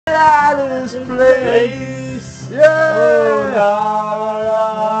out of this place. Yeah! Oh, la,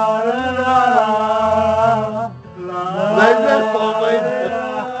 la, la, la, la, Like that song, mate.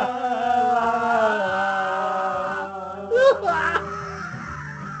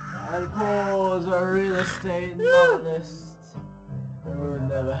 And Paul's a real estate novelist who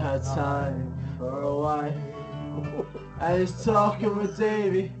never had time for a wife. And he's talking with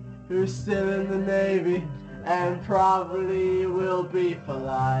Davy, who's still in the Navy and probably will be for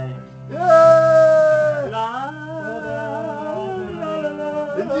life. Yeah! La, la, la,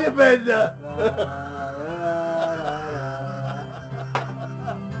 la, It's the Avenger!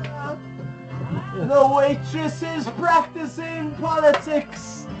 The waitress is practicing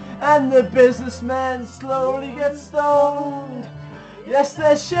politics, and the businessman slowly gets stoned. Yes,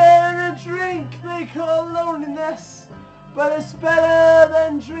 they're sharing a drink they call loneliness, but it's better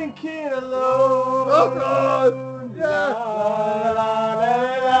than drinking alone. Oh God! Yeah!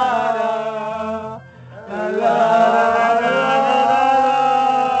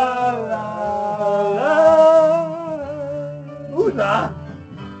 Who's that?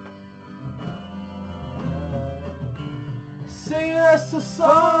 Sing us a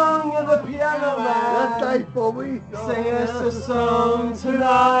song of the piano That's man. nice, Bobby. Sing us a song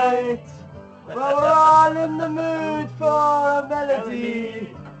tonight. Well, we're all in the mood for a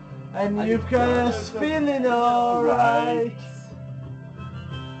melody, and you've got us feeling alright.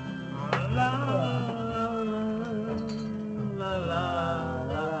 La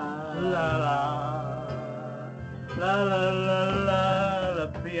la la la la la,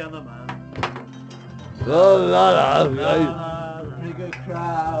 piano man. La la la, right. Pretty good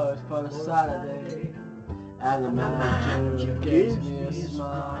crowd for a Saturday, and the manager gives me a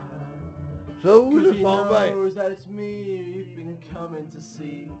smile. So who's the He song by? knows that it's me you've been coming to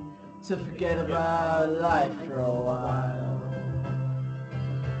see, to forget about life for a while.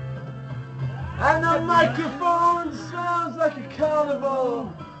 And the microphone smells like a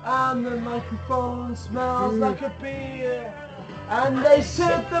carnival, and the microphone smells like a beer. And they sit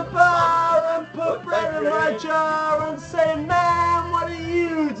at the bar and put bread in my jar and say, man, what are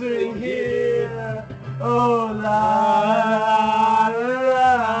you doing here? Oh, la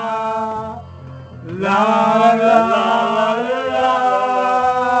la la la la la la.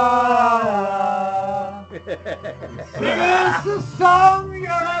 Sing us a song, you're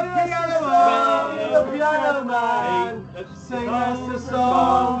the piano man. Sing us a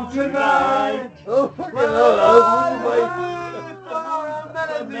song tonight. Oh fucking hell, For a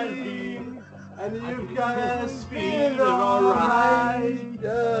melody, and you've got us feeling alright.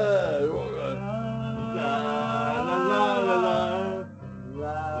 yeah, La la la la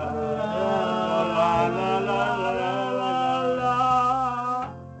la la la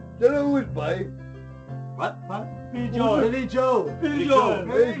la. don't know who's by. What? Billy Joel. Billy Joel. Billy Joel.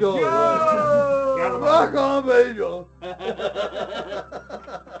 Billy Joel. Rock on, Billy Joel.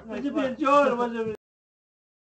 Was it Billy Joel or was it